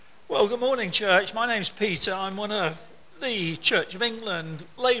Well, good morning, church. My name's Peter. I'm one of the Church of England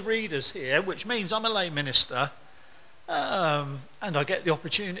lay readers here, which means I'm a lay minister. And I get the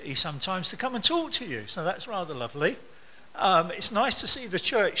opportunity sometimes to come and talk to you, so that's rather lovely. It's nice to see the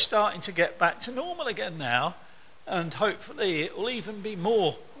church starting to get back to normal again now, and hopefully it will even be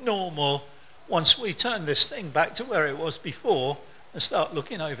more normal once we turn this thing back to where it was before and start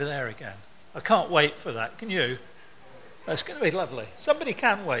looking over there again. I can't wait for that, can you? That's going to be lovely. Somebody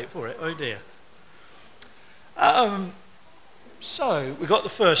can wait for it, oh dear. So we've got the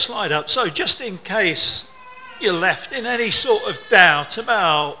first slide up. So just in case you're left in any sort of doubt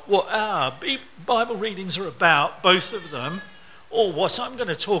about what our Bible readings are about, both of them, or what I'm going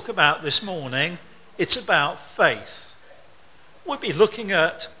to talk about this morning, it's about faith. We'll be looking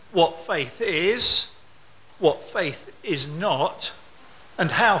at what faith is not, and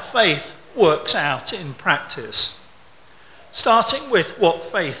how faith works out in practice. Starting with what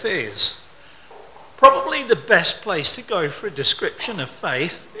faith is. Probably the best place to go for a description of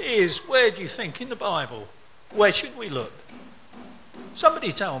faith is, where do you think in the Bible? Where should we look?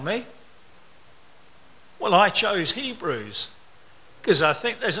 Somebody tell me. Well, I chose Hebrews, because I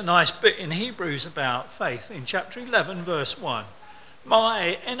think there's a nice bit in Hebrews about faith in chapter 11, verse 1.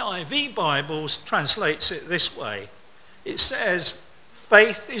 My NIV Bible translates it this way. It says,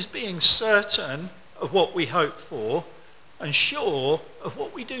 faith is being certain of what we hope for, and sure of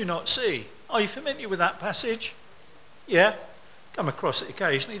what we do not see. Are you familiar with that passage? Yeah? Come across it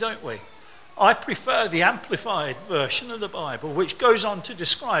occasionally, don't we? I prefer the amplified version of the Bible, which goes on to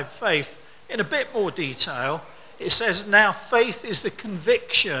describe faith in a bit more detail. It says, now faith is the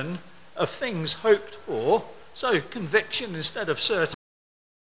conviction of things hoped for. So conviction instead of certainty.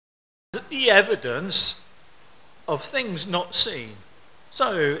 The evidence of things not seen.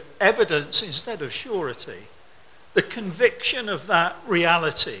 So evidence instead of surety. The conviction of that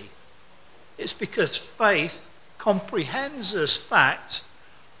reality. It's because faith comprehends as fact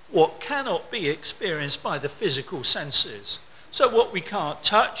what cannot be experienced by the physical senses. So what we can't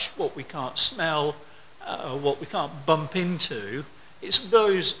touch, what we can't smell, what we can't bump into, it's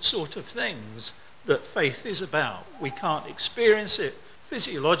those sort of things that faith is about. We can't experience it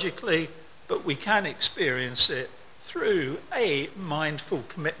physiologically, but we can experience it through a mindful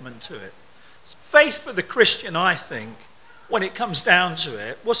commitment to it. Faith for the Christian, I think, when it comes down to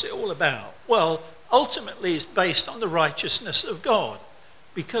it, what's it all about? Well, ultimately it's based on the righteousness of God,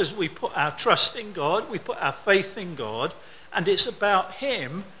 because we put our trust in God, we put our faith in God, and it's about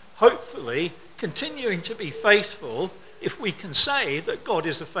him, hopefully, continuing to be faithful if we can say that God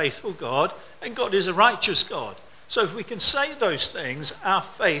is a faithful God and God is a righteous God. So if we can say those things, our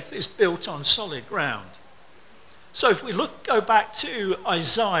faith is built on solid ground. So if we go back to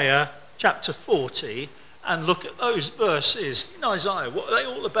Isaiah chapter 40 and look at those verses in Isaiah, what are they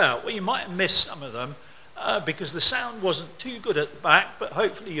all about? Well, you might have missed some of them because the sound wasn't too good at the back, but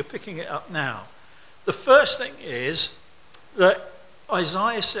hopefully you're picking it up now. The first thing is that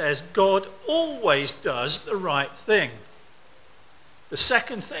Isaiah says God always does the right thing. The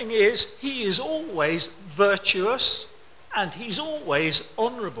second thing is he is always virtuous and he's always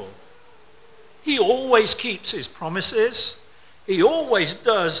honourable. He always keeps his promises. He always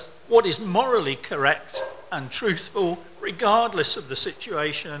does what is morally correct and truthful, regardless of the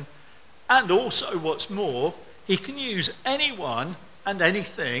situation. And also, what's more, he can use anyone and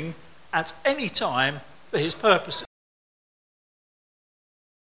anything at any time for his purposes,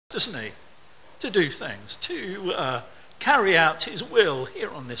 doesn't he? To do things, to carry out his will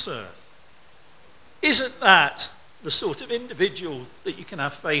here on this earth. Isn't that the sort of individual that you can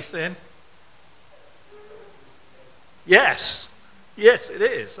have faith in? Yes. Yes, it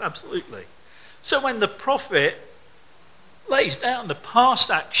is, absolutely. So when the prophet lays down the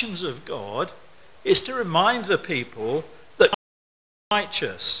past actions of God, it's to remind the people that God is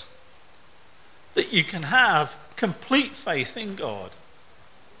righteous, that you can have complete faith in God.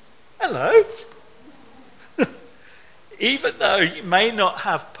 Hello? Even though you may not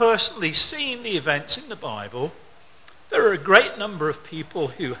have personally seen the events in the Bible, there are a great number of people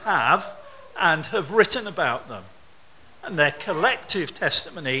who have and have written about them. And their collective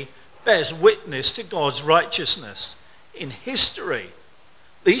testimony bears witness to God's righteousness. In history,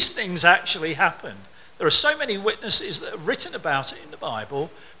 these things actually happened. There are so many witnesses that have written about it in the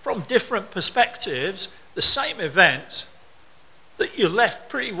Bible from different perspectives, the same event, that you're left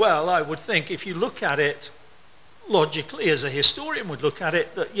pretty well, I would think, if you look at it logically, as a historian would look at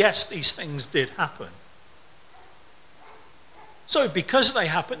it, that yes, these things did happen. So because they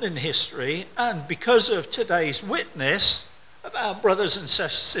happened in history, and because of today's witness of our brothers and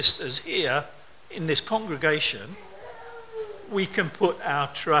sisters here in this congregation, we can put our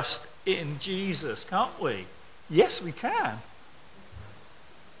trust in Jesus, can't we? Yes, we can.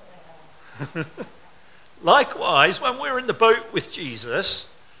 Likewise, when we're in the boat with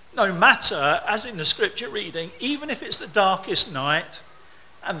Jesus, no matter, as in the scripture reading, even if it's the darkest night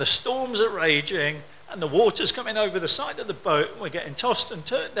and the storms are raging and the water's coming over the side of the boat and we're getting tossed and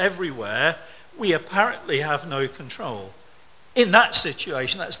turned everywhere, we apparently have no control. In that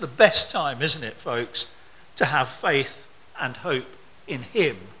situation, that's the best time, isn't it, folks, to have faith and hope in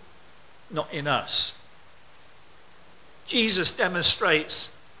him, not in us. Jesus demonstrates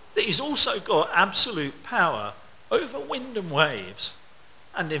that he's also got absolute power over wind and waves,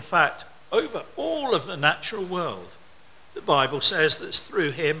 and in fact, over all of the natural world. The Bible says that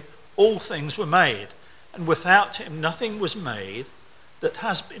through him all things were made, and without him nothing was made that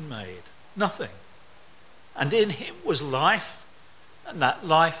has been made. Nothing. And in him was life, and that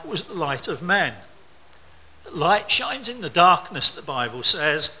life was the light of men. The light shines in the darkness, the Bible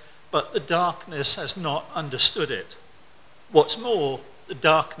says, but the darkness has not understood it. What's more, the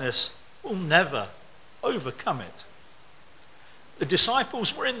darkness will never overcome it. The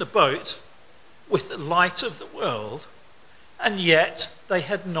disciples were in the boat with the light of the world, and yet they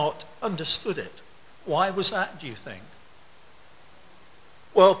had not understood it. Why was that, do you think?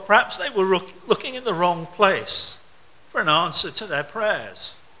 Well, perhaps they were looking in the wrong place for an answer to their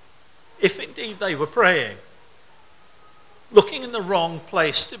prayers, if indeed they were praying. Looking in the wrong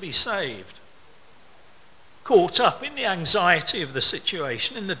place to be saved. Caught up in the anxiety of the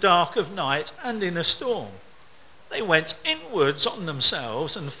situation, in the dark of night and in a storm. They went inwards on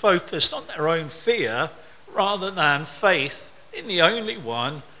themselves and focused on their own fear rather than faith in the only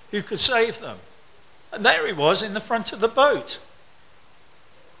one who could save them. And there he was in the front of the boat.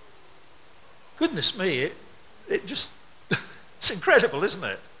 Goodness me, it just, it's incredible, isn't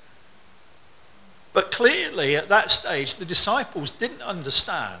it? But clearly at that stage, the disciples didn't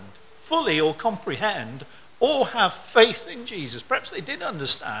understand fully or comprehend or have faith in Jesus. Perhaps they did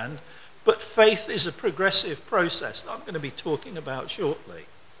understand, but faith is a progressive process that I'm going to be talking about shortly.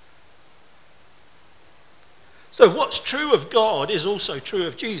 So what's true of God is also true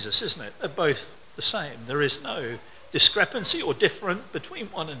of Jesus, isn't it? They're both the same. There is no discrepancy or difference between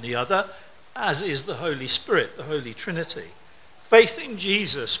one and the other, as is the Holy Spirit, the Holy Trinity. Faith in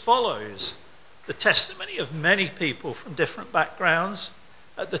Jesus follows the testimony of many people from different backgrounds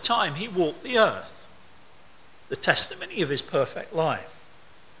at the time he walked the earth. The testimony of his perfect life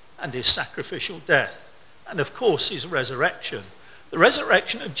and his sacrificial death, and of course his resurrection. The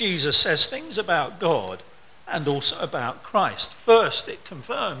resurrection of Jesus says things about God and also about Christ. First, it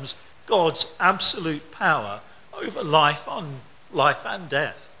confirms God's absolute power over life and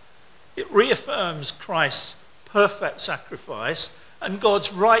death. It reaffirms Christ's perfect sacrifice and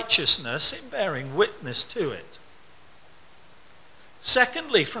God's righteousness in bearing witness to it.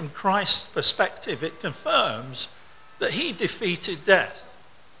 Secondly, from Christ's perspective, it confirms that he defeated death.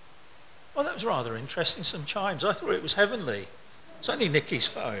 Well, that was rather interesting, some chimes. I thought it was heavenly. It's only Nikki's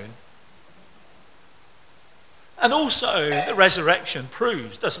phone. And also, the resurrection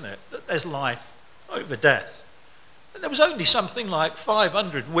proves, doesn't it, that there's life over death. And there was only something like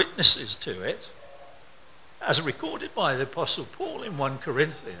 500 witnesses to it, as recorded by the Apostle Paul in 1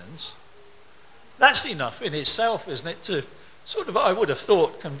 Corinthians. That's enough in itself, isn't it, to sort of, I would have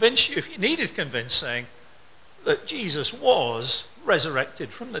thought, convince you, if you needed convincing, that Jesus was resurrected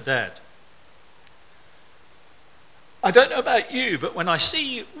from the dead. I don't know about you, but when I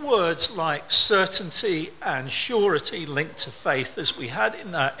see words like certainty and surety linked to faith, as we had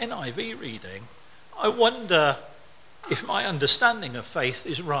in that NIV reading, I wonder if my understanding of faith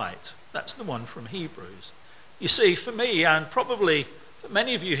is right. That's the one from Hebrews. You see, for me, and probably for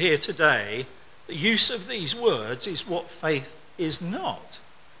many of you here today, the use of these words is what faith is not.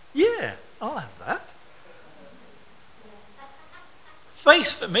 Yeah, I'll have that.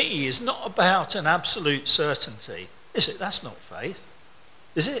 Faith for me is not about an absolute certainty. Is it? That's not faith.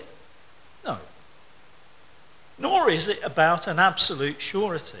 Is it? No. Nor is it about an absolute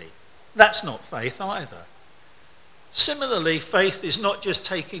surety. That's not faith either. Similarly, faith is not just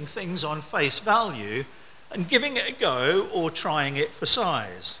taking things on face value and giving it a go or trying it for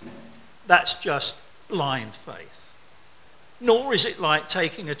size. That's just blind faith. Nor is it like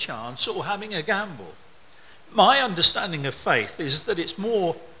taking a chance or having a gamble. My understanding of faith is that it's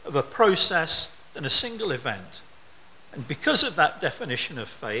more of a process than a single event. And because of that definition of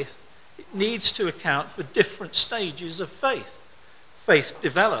faith, it needs to account for different stages of faith. Faith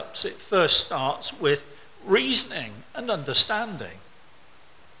develops. It first starts with reasoning and understanding.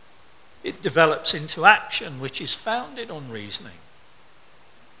 It develops into action, which is founded on reasoning.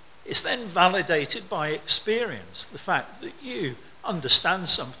 It's then validated by experience, the fact that you understand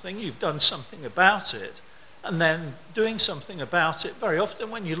something, you've done something about it, and then doing something about it. Very often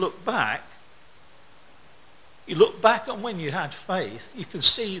when you look back on when you had faith, you can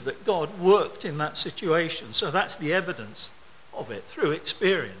see that God worked in that situation. So that's the evidence of it through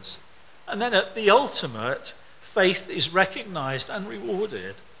experience. And then at the ultimate, faith is recognized and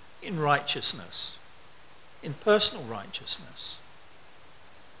rewarded in righteousness, in personal righteousness.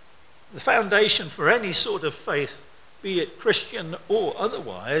 The foundation for any sort of faith, be it Christian or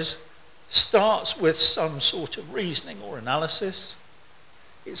otherwise, starts with some sort of reasoning or analysis.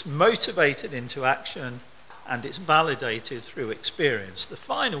 It's motivated into action, and it's validated through experience. The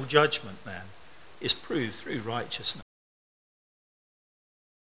final judgment then is proved through righteousness.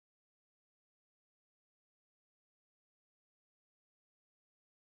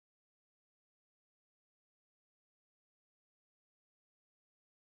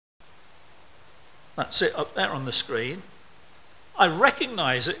 That's it up there on the screen. I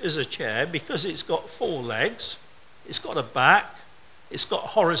recognise it as a chair because it's got 4 legs, it's got a back, it's got a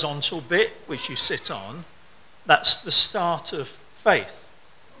horizontal bit which you sit on. That's the start of faith.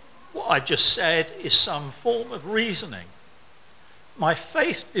 What I've just said is some form of reasoning. My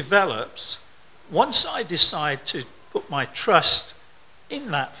faith develops once I decide to put my trust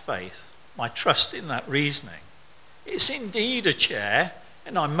in that faith, my trust in that reasoning. It's indeed a chair,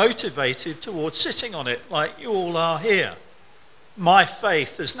 and I'm motivated towards sitting on it like you all are here. My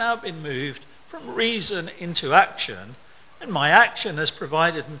faith has now been moved from reason into action, and my action has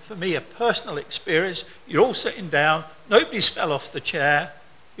provided for me a personal experience. You're all sitting down, nobody's fell off the chair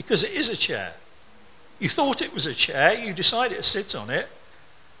because it is a chair. You thought it was a chair, you decided to sit on it,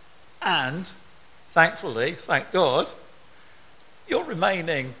 and thankfully, thank God, you're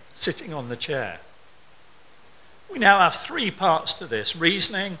remaining sitting on the chair. We now have 3 parts to this: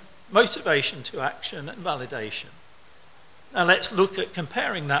 reasoning, motivation to action, and validation. Now let's look at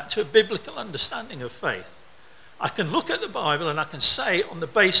comparing that to a biblical understanding of faith. I can look at the Bible and I can say on the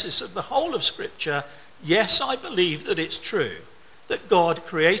basis of the whole of Scripture, yes, I believe that it's true, that God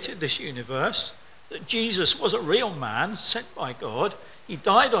created this universe, that Jesus was a real man sent by God, he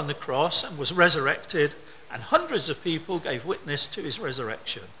died on the cross and was resurrected, and hundreds of people gave witness to his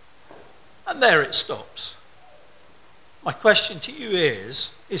resurrection. And there it stops. My question to you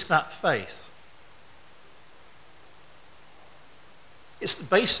is that faith? It's the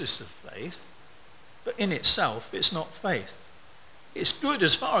basis of faith, but in itself it's not faith. It's good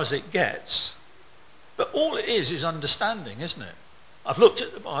as far as it gets, but all it is understanding, isn't it? I've looked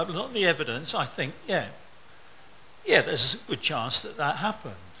at the Bible and on the evidence, I think, yeah, there's a good chance that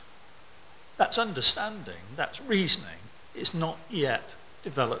happened. That's understanding, that's reasoning. It's not yet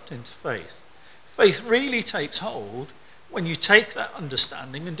developed into faith. Faith really takes hold when you take that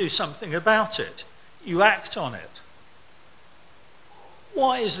understanding and do something about it. You act on it.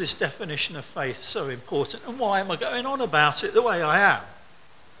 Why is this definition of faith so important, and why am I going on about it the way I am?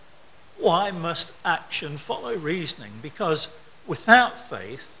 Why must action follow reasoning? Because without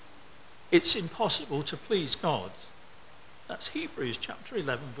faith, it's impossible to please God. That's Hebrews chapter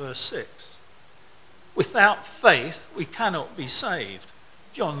 11, verse 6. Without faith, we cannot be saved.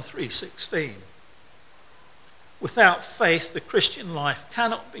 John 3:16. Without faith, the Christian life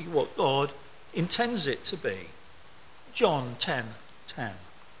cannot be what God intends it to be. John 10:10.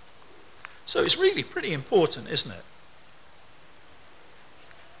 So it's really pretty important, isn't it?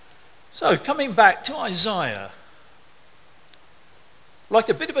 So coming back to Isaiah, like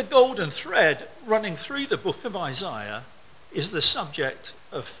a bit of a golden thread running through the book of Isaiah is the subject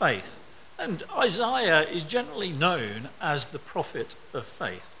of faith. And Isaiah is generally known as the prophet of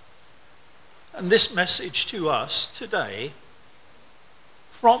faith. And this message to us today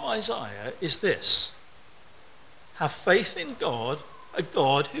from Isaiah is this: have faith in God, a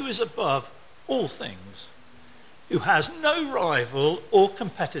God who is above all things, who has no rival or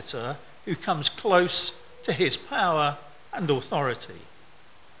competitor who comes close to his power and authority.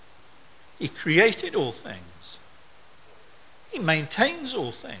 He created all things. He maintains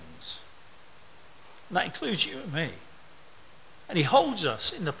all things. And that includes you and me. And he holds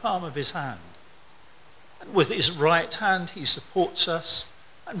us in the palm of his hand. And with his right hand, he supports us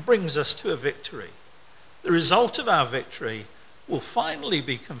and brings us to a victory. The result of our victory will finally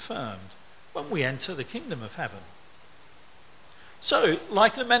be confirmed when we enter the kingdom of heaven. So,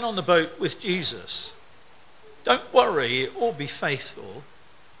 like the men on the boat with Jesus, don't worry or be faithful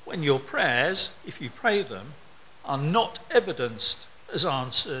when your prayers, if you pray them, are not evidenced as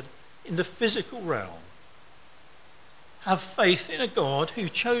answered in the physical realm. Have faith in a God who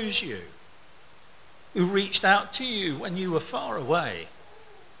chose you, who reached out to you when you were far away,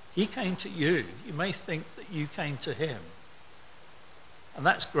 He came to you. You may think that you came to him. And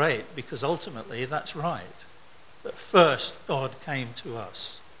that's great, because ultimately that's right. But first, God came to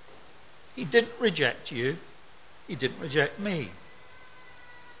us. He didn't reject you. He didn't reject me.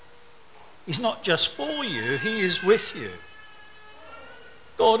 He's not just for you, he is with you.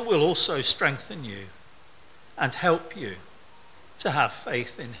 God will also strengthen you and help you to have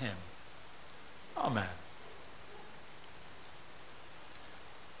faith in him. Amen.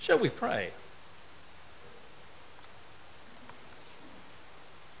 Shall we pray?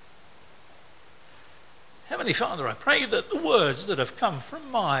 Heavenly Father, I pray that the words that have come from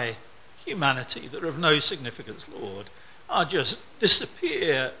my humanity that are of no significance, Lord, are just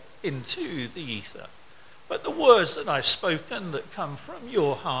disappear into the ether. But the words that I've spoken that come from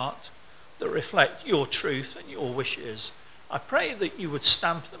your heart, that reflect your truth and your wishes, I pray that you would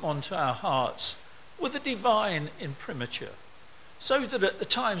stamp them onto our hearts with a divine imprimatur, so that at the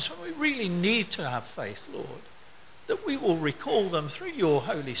times when we really need to have faith, Lord, that we will recall them through your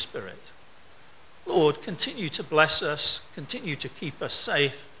Holy Spirit. Lord, continue to bless us, continue to keep us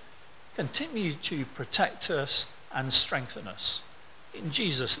safe, continue to protect us and strengthen us. In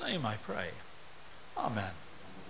Jesus' name I pray. Amen.